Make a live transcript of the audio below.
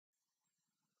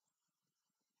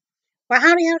Well,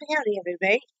 howdy,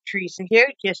 everybody. Theresa here,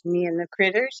 just me and the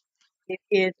critters. It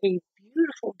is a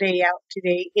beautiful day out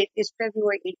today. It is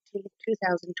February 18th,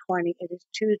 2020. It is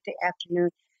Tuesday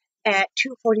afternoon at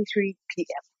 2:43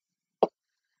 p.m. Let's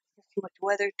see what the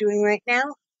weather is doing right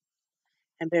now.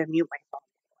 I better mute my phone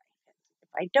anyway. If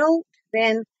I don't,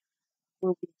 then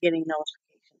we'll be getting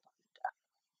notifications on stuff.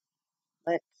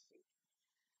 Let's see.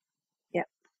 Yep.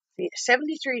 See,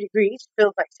 73 degrees.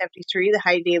 Feels like 73. The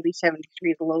high day will be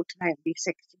 73. The low tonight will be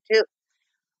 62.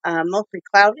 Mostly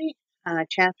cloudy.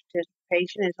 Chance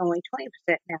precipitation is only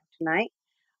 20% now tonight.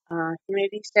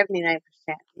 Humidity 79%.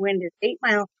 Wind is 8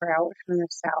 miles per hour from the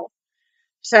south.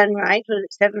 Sunrise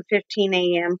was at 7:15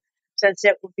 a.m.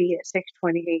 Sunset will be at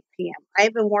 6:28 p.m.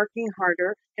 I've been working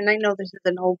harder, and I know this is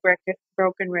an old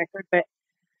broken record, but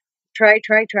try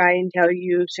until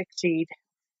you succeed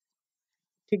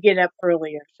to get up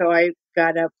earlier. So I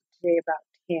got up today about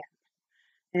 10,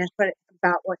 and that's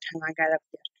about what time I got up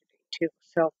yesterday too.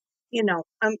 So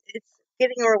it's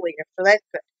getting earlier, so that's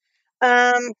good.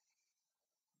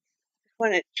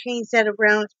 Want to change that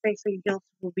around, especially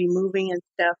we'll be moving and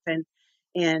stuff, and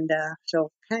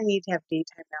so kind of need to have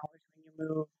daytime hours when you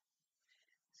move.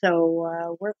 So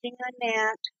working on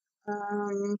that.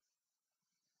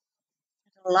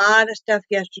 A lot of stuff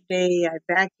yesterday. I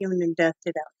vacuumed and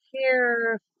dusted out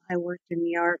here. I worked in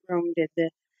the art room.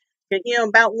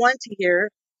 About once a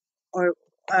year or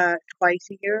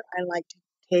twice a year. I like to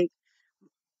take.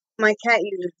 My cat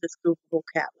uses the scoopable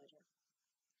cat litter.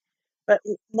 But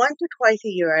once or twice a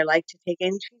year, I like to take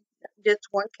in just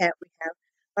one cat we have.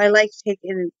 I like to take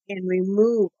in and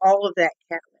remove all of that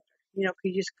cat litter.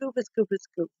 Because you scoop and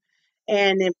scoop,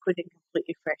 and then put it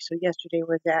completely fresh. So yesterday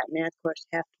was that, and then of course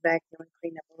have to vacuum and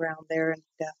clean up around there and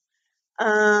stuff.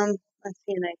 Let's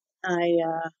see, and I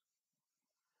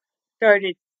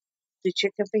started the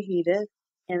chicken fajita,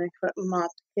 and I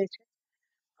mopped the kitchen.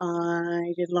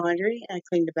 I did laundry, and I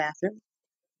cleaned the bathroom.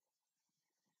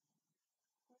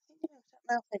 I think there was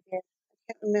something else I did. I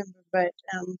can't remember, but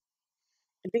I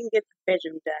didn't get the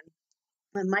bedroom done.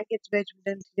 I might get the bedroom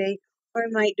done today, or I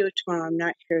might do it tomorrow. I'm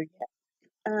not sure yet.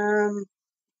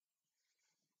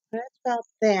 That's about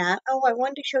that. Oh, I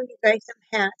wanted to show you guys some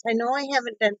hats. I know I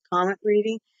haven't done comment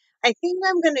reading. I think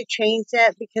I'm going to change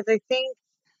that because I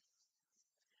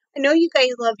know you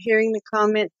guys love hearing the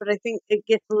comments, but I think it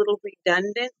gets a little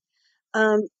redundant.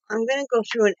 I'm going to go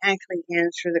through and actually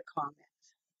answer the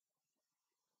comments,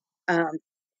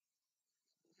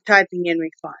 typing in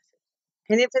responses.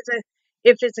 And if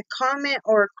it's a comment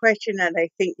or a question that I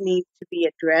think needs to be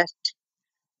addressed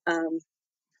in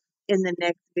the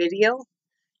next video,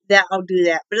 that I'll do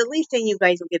that. But at least then you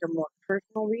guys will get a more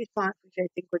personal response, which I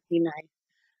think would be nice.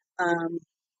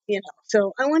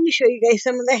 So I wanted to show you guys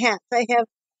some of the hats I have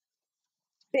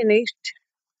finished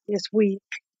this week.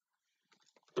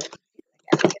 I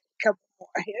gotta get a couple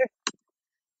more here.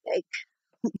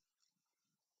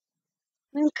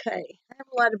 Okay, I have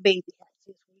a lot of baby hats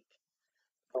this week.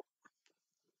 Oh,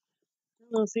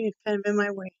 those things kind of in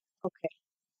my way. Okay,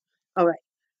 all right.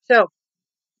 So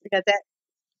we got that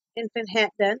infant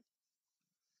hat done.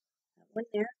 That one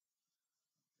there,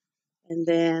 and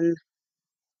then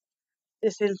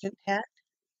this infant hat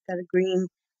got a green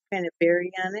kind of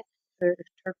berry on it, or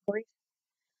turquoise.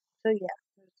 So yeah,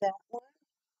 there's that one.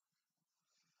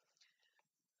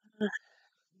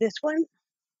 This one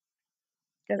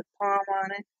got a palm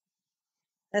on it.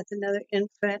 That's another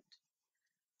infant.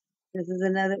 This is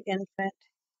another infant.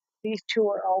 These two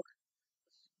are all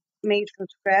made from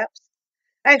scraps.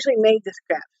 I actually made the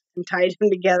scraps and tied them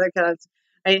together because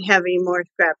I didn't have any more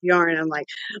scrap yarn. I'm like,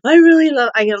 I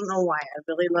don't know why, I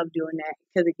really love doing that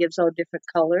because it gives all different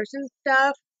colors and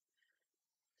stuff.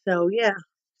 So yeah,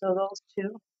 so those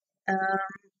two.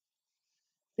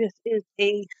 This is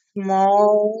a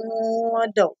small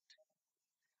adult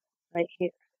right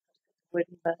here.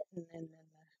 Wooden button and then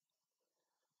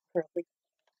the curly.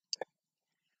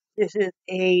 This is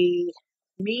a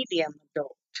medium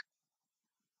adult.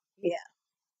 Yeah,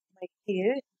 right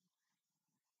here.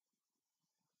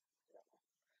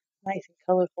 Nice and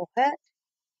colorful hat.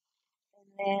 And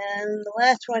then the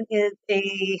last one is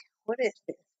what is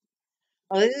this?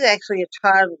 Oh, this is actually a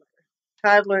toddler.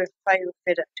 Toddler probably would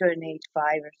fit up to an age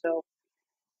 5 or so.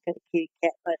 Got a kitty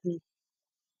cat button.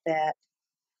 That.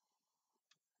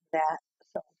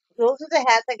 So those are the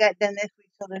hats I got done this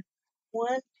week. So there's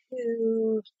 1,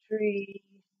 2, 3,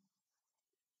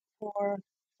 4,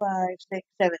 5, 6,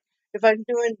 7. If I'm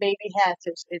doing baby hats,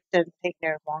 it doesn't take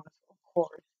very long, of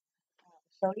course.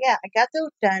 So yeah, I got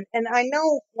those done, and I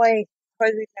know why. Part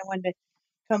of the reason I wanted to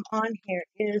come on here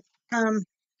is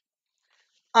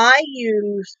I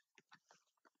use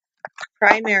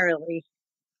primarily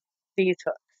these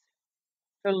hooks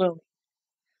for looming.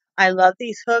 I love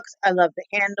these hooks. I love the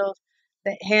handles.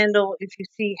 The handle, if you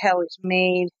see how it's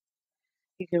made,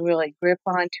 you can really grip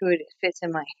onto it. It fits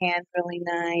in my hand really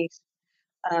nice.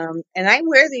 And I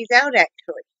wear these out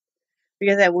actually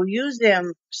because I will use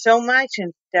them so much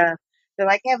and stuff. So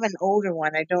I have an older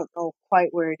one. I don't know quite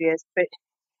where it is, but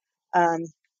um,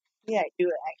 yeah, I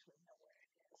do actually know where it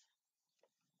is.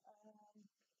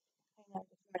 Hang on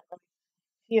just a minute. Let me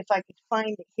see if I can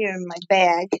find it here in my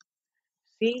bag.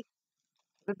 See,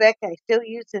 Rebecca, I still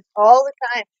use this all the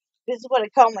time. This is what I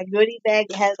call my goodie bag.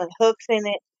 It has my hooks in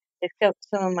it. It's got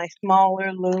some of my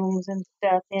smaller looms and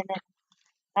stuff in it.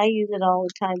 I use it all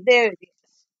the time. There it is.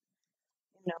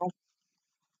 You know,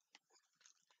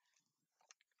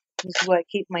 this is what I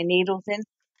keep my needles in.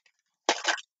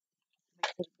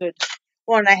 It's good.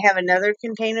 Well, and I have another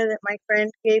container that my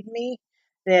friend gave me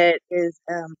that is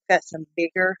got some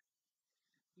bigger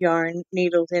yarn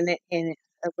needles in it, and it's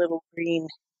a little green,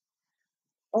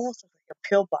 almost like a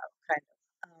pill bottle kind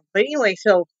of. But anyway,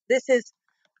 so this is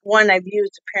one I've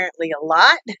used apparently a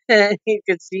lot. You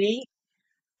can see,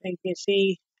 you can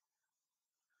see.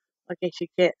 I guess you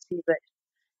can't see, but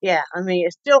yeah, I mean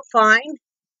it's still fine,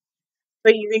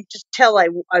 but you can just tell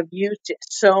I've used it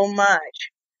so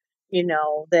much,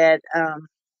 that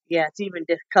yeah, it's even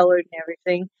discolored and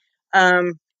everything.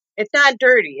 Um, it's not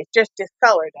dirty, it's just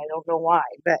discolored. I don't know why,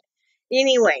 but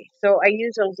anyway, so I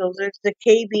use those. Those are the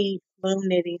KB loom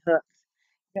knitting hooks.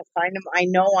 You can find them. I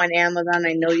know on Amazon.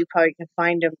 I know you probably can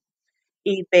find them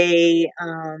eBay.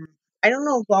 I don't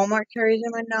know if Walmart carries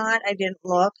them or not. I didn't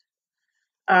look.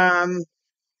 Um,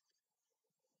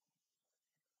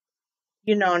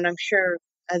 and I'm sure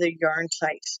other yarn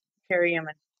sites carry them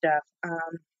and stuff.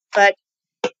 But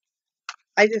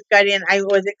I just got in. I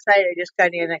was excited. I just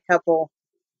got in a couple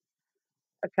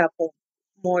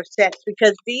more sets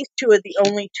because these two are the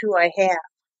only two I have.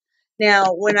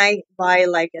 Now, when I buy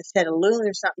like a set of loom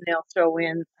or something, they'll throw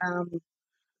in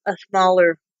a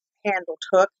smaller handled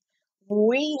hook.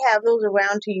 We have those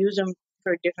around to use them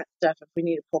for different stuff. If we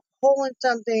need to poke a hole in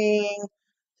something,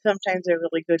 sometimes they're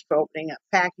really good for opening up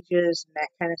packages and that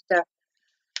kind of stuff.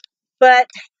 But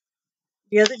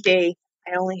the other day,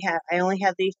 I only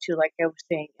have these two, like I was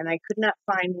saying, and I could not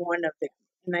find one of them,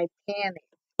 and I panicked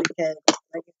because,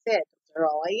 like I said, they're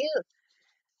all I use.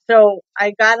 So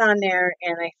I got on there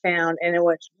and I found, and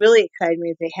what's really excited me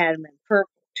is they had them in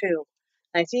purple too.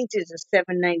 I think these are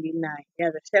 $7.99. Yeah,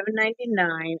 they're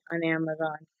 $7.99 on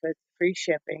Amazon for free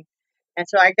shipping, and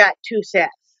so I got two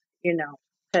sets.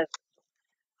 Because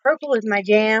purple is my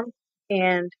jam,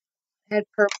 and had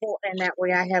purple, and that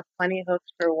way I have plenty of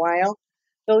hooks for a while.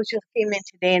 Those just came in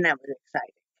today, and I was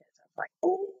excited because I was like,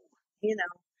 oh, you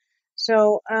know.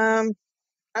 So I'm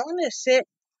gonna sit.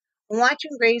 I'm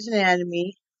watching Grey's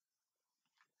Anatomy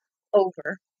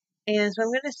over, and so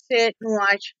I'm gonna sit and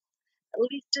watch at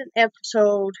least an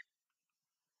episode.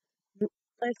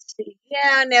 Let's see,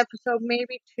 yeah, an episode,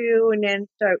 maybe two, and then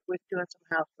start with doing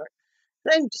some housework.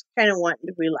 So I'm just kind of wanting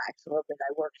to relax a little bit.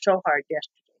 I worked so hard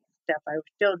yesterday and stuff. I was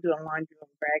still doing laundry when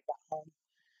Brad got home.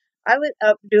 I was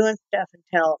up doing stuff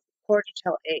until quarter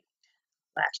till 8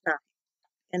 last night.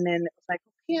 And then it was like,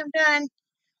 okay, I'm done.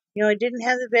 I didn't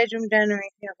have the bedroom done or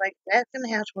anything. I was like, that's going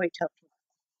to have to wait till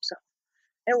tomorrow. So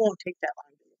it won't take that long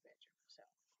to do the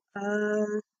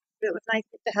bedroom. So, it was nice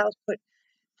to get the house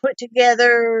put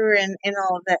together and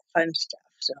all of that fun stuff.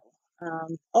 So,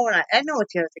 oh, and I know what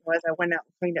the other thing was. I went out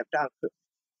and cleaned up dog poop.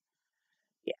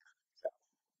 Yeah. So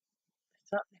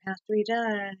something has to be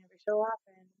done every so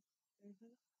often.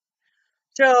 hmm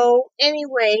So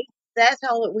anyway, that's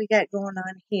all that we got going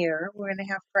on here. We're gonna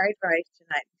have fried rice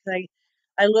tonight because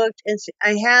I looked and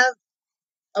I have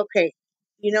okay.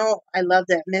 I love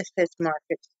that Misfits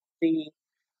Markets,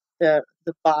 the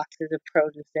boxes of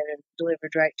produce that are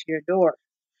delivered right to your door.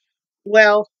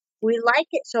 Well, we like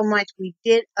it so much we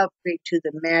did upgrade to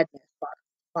the Madness box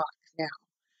now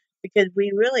because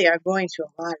we really are going through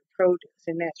a lot of produce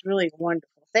and that's really a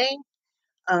wonderful thing.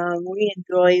 We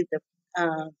enjoy the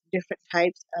different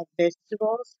types of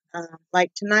vegetables.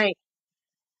 Like tonight,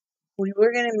 we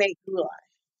were going to make goulash.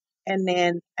 And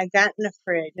then I got in the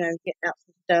fridge and I was getting out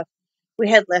some stuff. We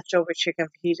had leftover chicken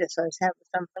fajita, so I was having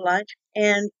some for lunch.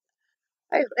 And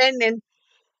then,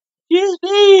 excuse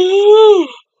me,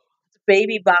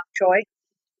 baby bok choy.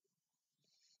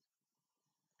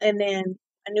 And then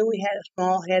I knew we had a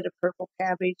small head of purple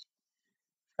cabbage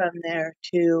from there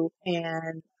too.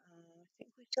 And I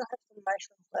think we still have some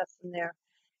mushrooms left from there.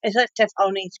 And so that stuff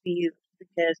all needs to be used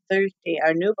because Thursday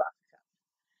our new box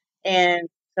comes. And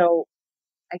so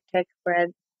I text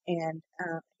Fred, and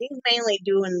he's mainly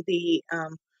doing the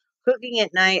cooking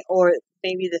at night or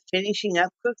maybe the finishing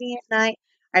up cooking at night,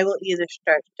 I will either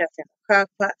start stuff in the crock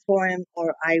pot for him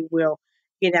or I will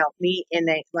get out meat and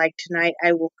like tonight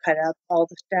I will cut up all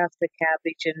the stuff, the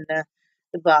cabbage and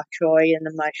the bok choy and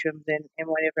the mushrooms and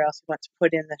whatever else he wants to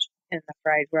put in the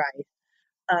fried rice.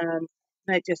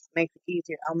 That just makes it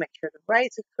easier. I'll make sure the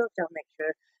rice is cooked. I'll make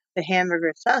sure the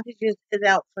hamburger sausages is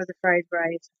out for the fried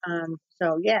rice.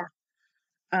 So yeah.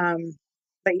 Um,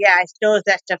 but yeah, I still if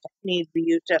that stuff needs to be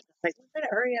used up. It's like we better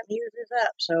hurry up and use this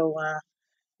up. So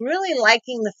really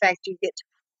liking the fact you get to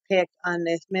pick on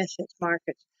this Misfits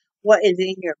Markets what is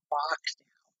in your box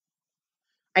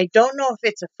now. I don't know if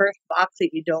it's the first box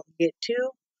that you don't get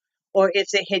to, or if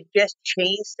they had just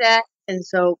changed that. And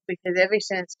so because ever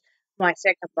since my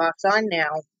second box on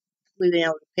now, we've been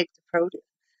able to pick the produce.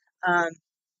 Um,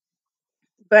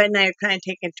 Brad and I are kind of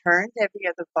taking turns every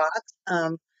other box.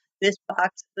 This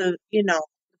box, the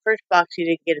first box you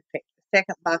didn't get to pick. The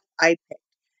second box I picked.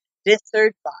 This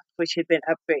third box, which had been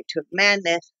upgraded to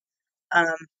Madness,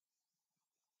 um,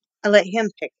 I let him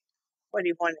pick what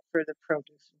he wanted for the produce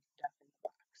and stuff in the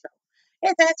box. So,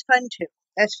 yeah, that's fun too.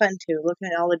 That's fun too, looking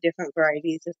at all the different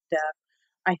varieties of stuff.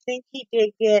 I think he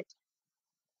did get,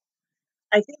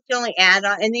 I think the only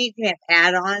add-on, and then you can have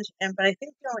add-ons, but I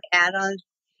think the only add-ons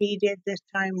he did this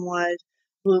time was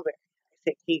blueberry. I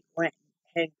think he went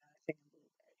ahead and got a thing of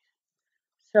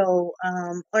blueberry. So,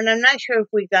 and I'm not sure if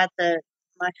we got the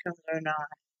mushrooms or not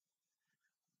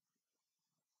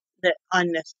that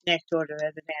on this next order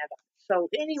as an add-on. So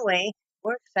anyway,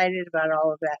 we're excited about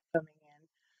all of that coming in.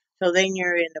 So then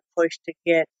you're in the push to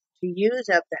get to use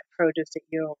up that produce that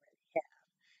you already have.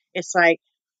 It's like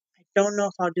I don't know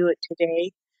if I'll do it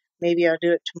today. Maybe I'll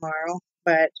do it tomorrow,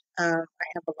 but I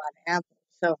have a lot of apples,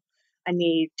 so I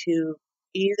need to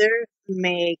either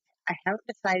make. I haven't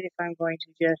decided if I'm going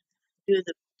to just do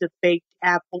the baked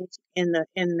apples in the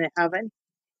oven,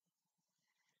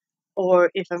 or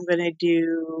if I'm going to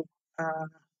do uh,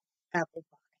 apple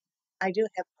pie. I do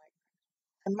have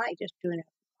pie. I might just do an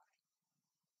apple.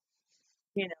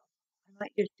 You know, I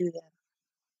might just do that.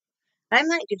 I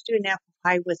might just do an apple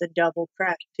pie with a double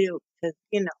crust too, because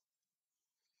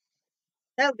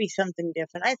that would be something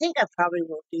different. I think I probably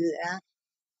will do that.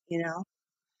 You know,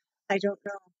 I don't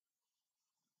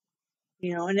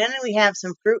know. And then we have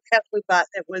some fruit cups we bought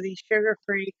that were these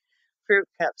sugar-free fruit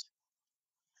cups.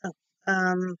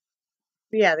 Oh,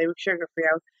 yeah, they were sugar-free.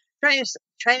 I was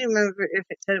trying to remember if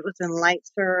it said it was in light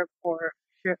syrup or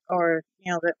that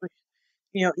was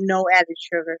no added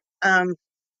sugar.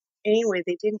 Anyway,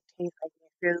 they didn't taste like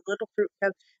anything. They're little fruit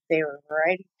cups. They were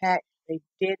variety packed. They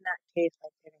did not taste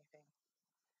like anything.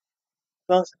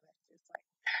 Both of us, it's like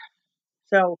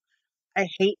so. I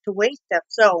hate to waste stuff.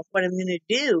 So what I'm going to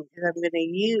do is I'm going to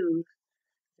use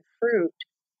the fruit,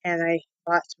 and I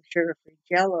bought some sugar-free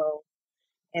Jello,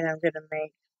 and I'm going to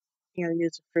make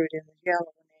use the fruit in the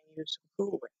Jello, and then use some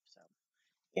Cool Whip.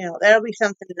 So that'll be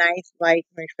something nice, light,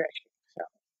 and refreshing. So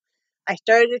I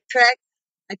started a trek.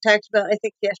 I talked about I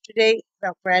think yesterday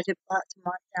about Brad had bought some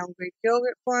lockdown Greek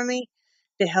yogurt for me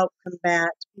to help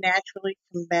naturally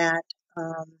combat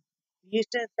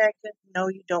yeast infection. No,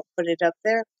 you don't put it up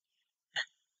there.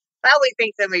 I always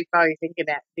think somebody's probably thinking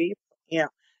that. Do you?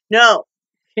 No,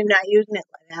 you're not using it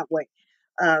that way.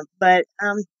 But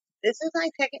this is my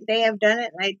second day I've done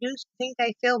it, and I do think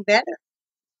I feel better.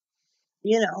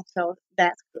 So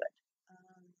that's good.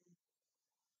 Um,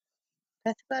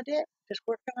 that's about it. Just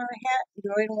working on a hat,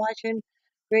 enjoying watching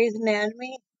Grey's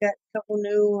Anatomy. Got a couple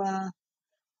new.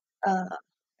 Uh,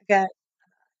 got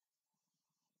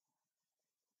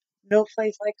No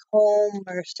Place Like Home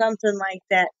or something like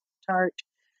that. Tart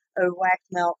or wax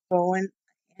melt going,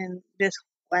 and this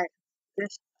tart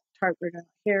burner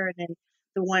here, and then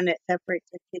the one that separates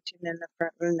the kitchen and the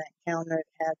front room, that counter, it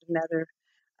has another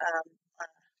um, uh,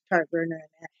 tart burner,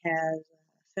 and that has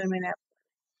cinnamon apple.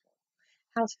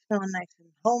 House is smelling nice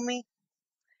and homey.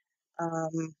 I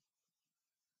don't know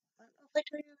if I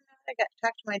told you or not. I got to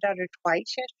talk to my daughter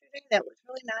twice yesterday. That was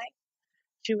really nice.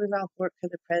 She was off work for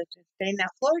the President's Day.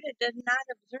 Now, Florida does not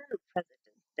observe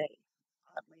President's Day,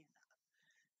 oddly enough.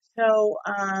 So,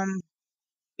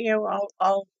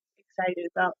 all excited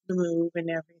about the move and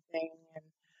everything.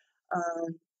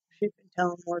 And she's been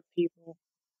telling more people.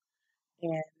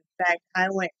 And in fact, I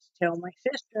went to tell my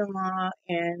sister-in-law,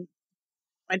 and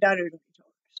my daughter already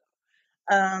told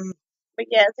her. So, but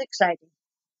yeah, it's exciting.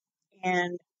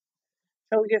 And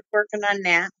so we're just working on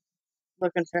that,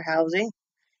 looking for housing.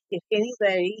 If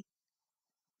anybody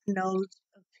knows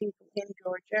of people in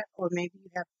Georgia, or maybe you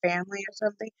have family or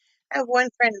something. I have one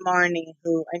friend, Marnie,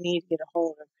 who I need to get a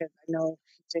hold of because I know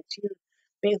she said she was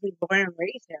basically born and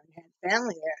raised there and had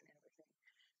family there and everything.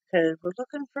 because we're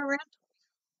looking for rent,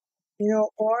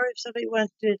 or if somebody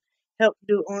wants to help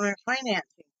do owner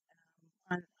financing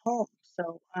on homes.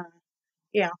 So,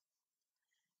 yeah,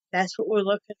 that's what we're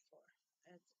looking for.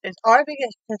 It's our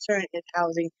biggest concern is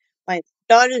housing. My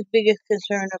daughter's biggest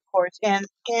concern, of course, and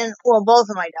well, both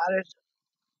of my daughters,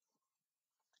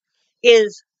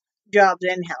 is jobs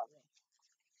and housing.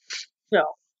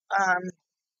 So, um,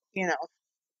 you know,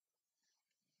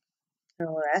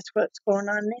 so that's what's going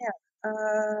on there.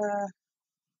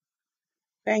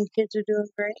 Grandkids are doing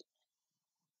great.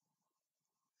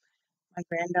 My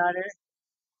granddaughter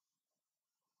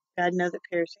got another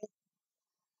piercing,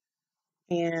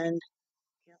 and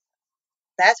you know,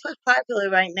 that's what's popular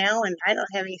right now. And I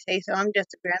don't have any say, so I'm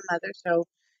just a grandmother. So,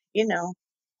 you know,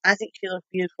 I think she looks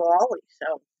beautiful always.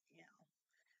 So, you know,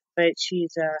 but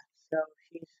so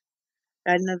she's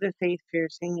got another face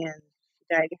piercing, and she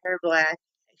dyed her hair black.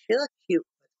 She looks cute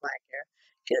with black hair.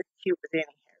 She looks cute with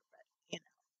any hair, but you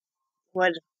know,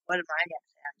 what what am I gonna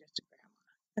say? I'm just a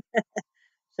grandma.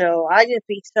 So I just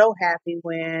be so happy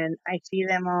when I see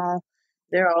them all.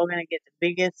 They're all gonna get the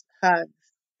biggest hugs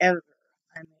ever.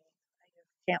 I mean, I just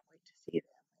can't wait to see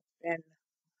them. It's been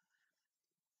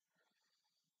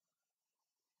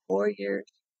 4 years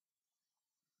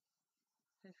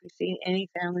since we've seen any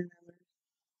family members,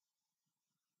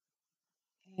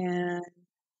 and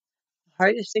the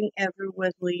hardest thing ever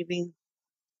was leaving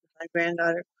with my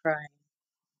granddaughter crying.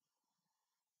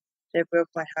 That broke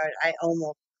my heart. I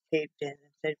almost caved in and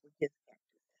said, "We just can't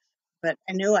do this," but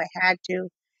I knew I had to.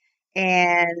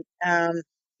 And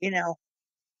you know,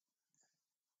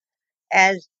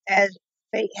 as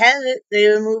fate has it, they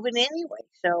were moving anyway.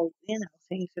 So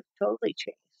things have totally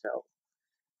changed. So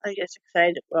I'm just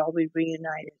excited we'll all be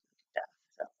reunited and stuff.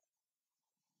 So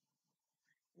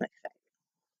I'm excited.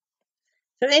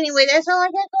 So anyway, that's all I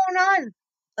got going on.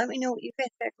 Let me know what you guys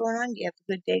got going on. Do you have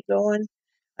a good day going?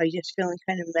 Are you just feeling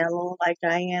kind of mellow like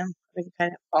I am? I've been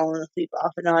kind of falling asleep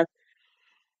off and on.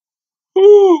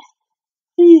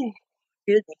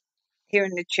 Excuse me, here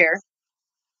in the chair.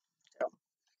 So,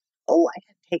 oh, I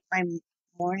have to take my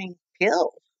morning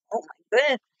pills. Oh my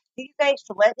goodness. You guys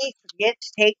to let me forget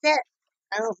to take that?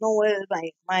 I don't know where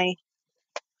my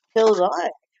pills are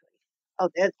actually. Oh,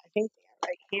 I think they are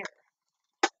right here.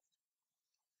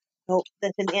 Nope,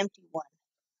 that's an empty one.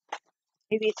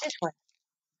 Maybe it's this one.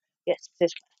 Yes, it's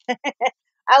this one.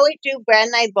 I always do, Brad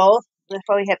and I both,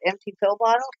 before we have empty pill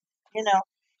bottles, you know,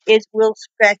 is we'll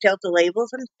scratch out the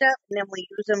labels and stuff, and then we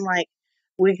use them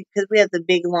because we have the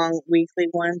big long weekly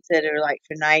ones that are like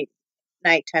for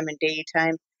nighttime and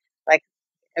daytime, like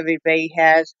everybody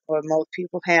has or most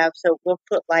people have. So we'll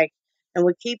put and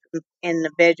we keep them in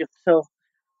the bedroom. So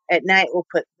at night we'll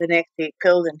put the next day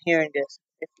pills in here, and just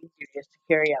it's easier just to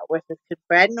carry out with us. Because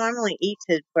Brad normally eats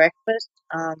his breakfast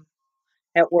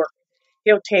at work.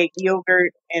 He'll take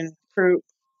yogurt and fruit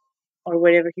or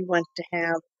whatever he wants to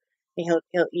have, and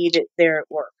he'll eat it there at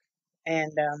work.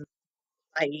 And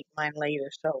I eat mine later.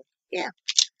 So yeah,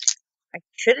 I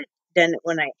should have done it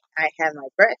when I had my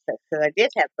breakfast, because I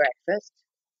did have breakfast.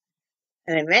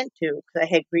 And I meant to, because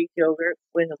I had Greek yogurt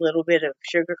with a little bit of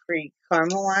sugar-free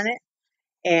caramel on it,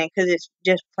 and because it's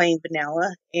just plain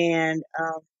vanilla, and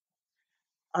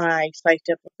I sliced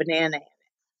up a banana in it.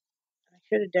 I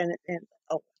should have done it then.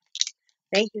 Oh,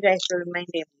 thank you guys for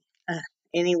reminding me.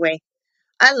 Anyway,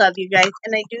 I love you guys,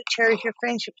 and I do cherish your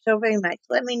friendship so very much.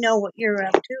 Let me know what you're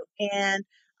up to, and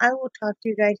I will talk to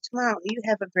you guys tomorrow. You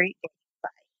have a great day.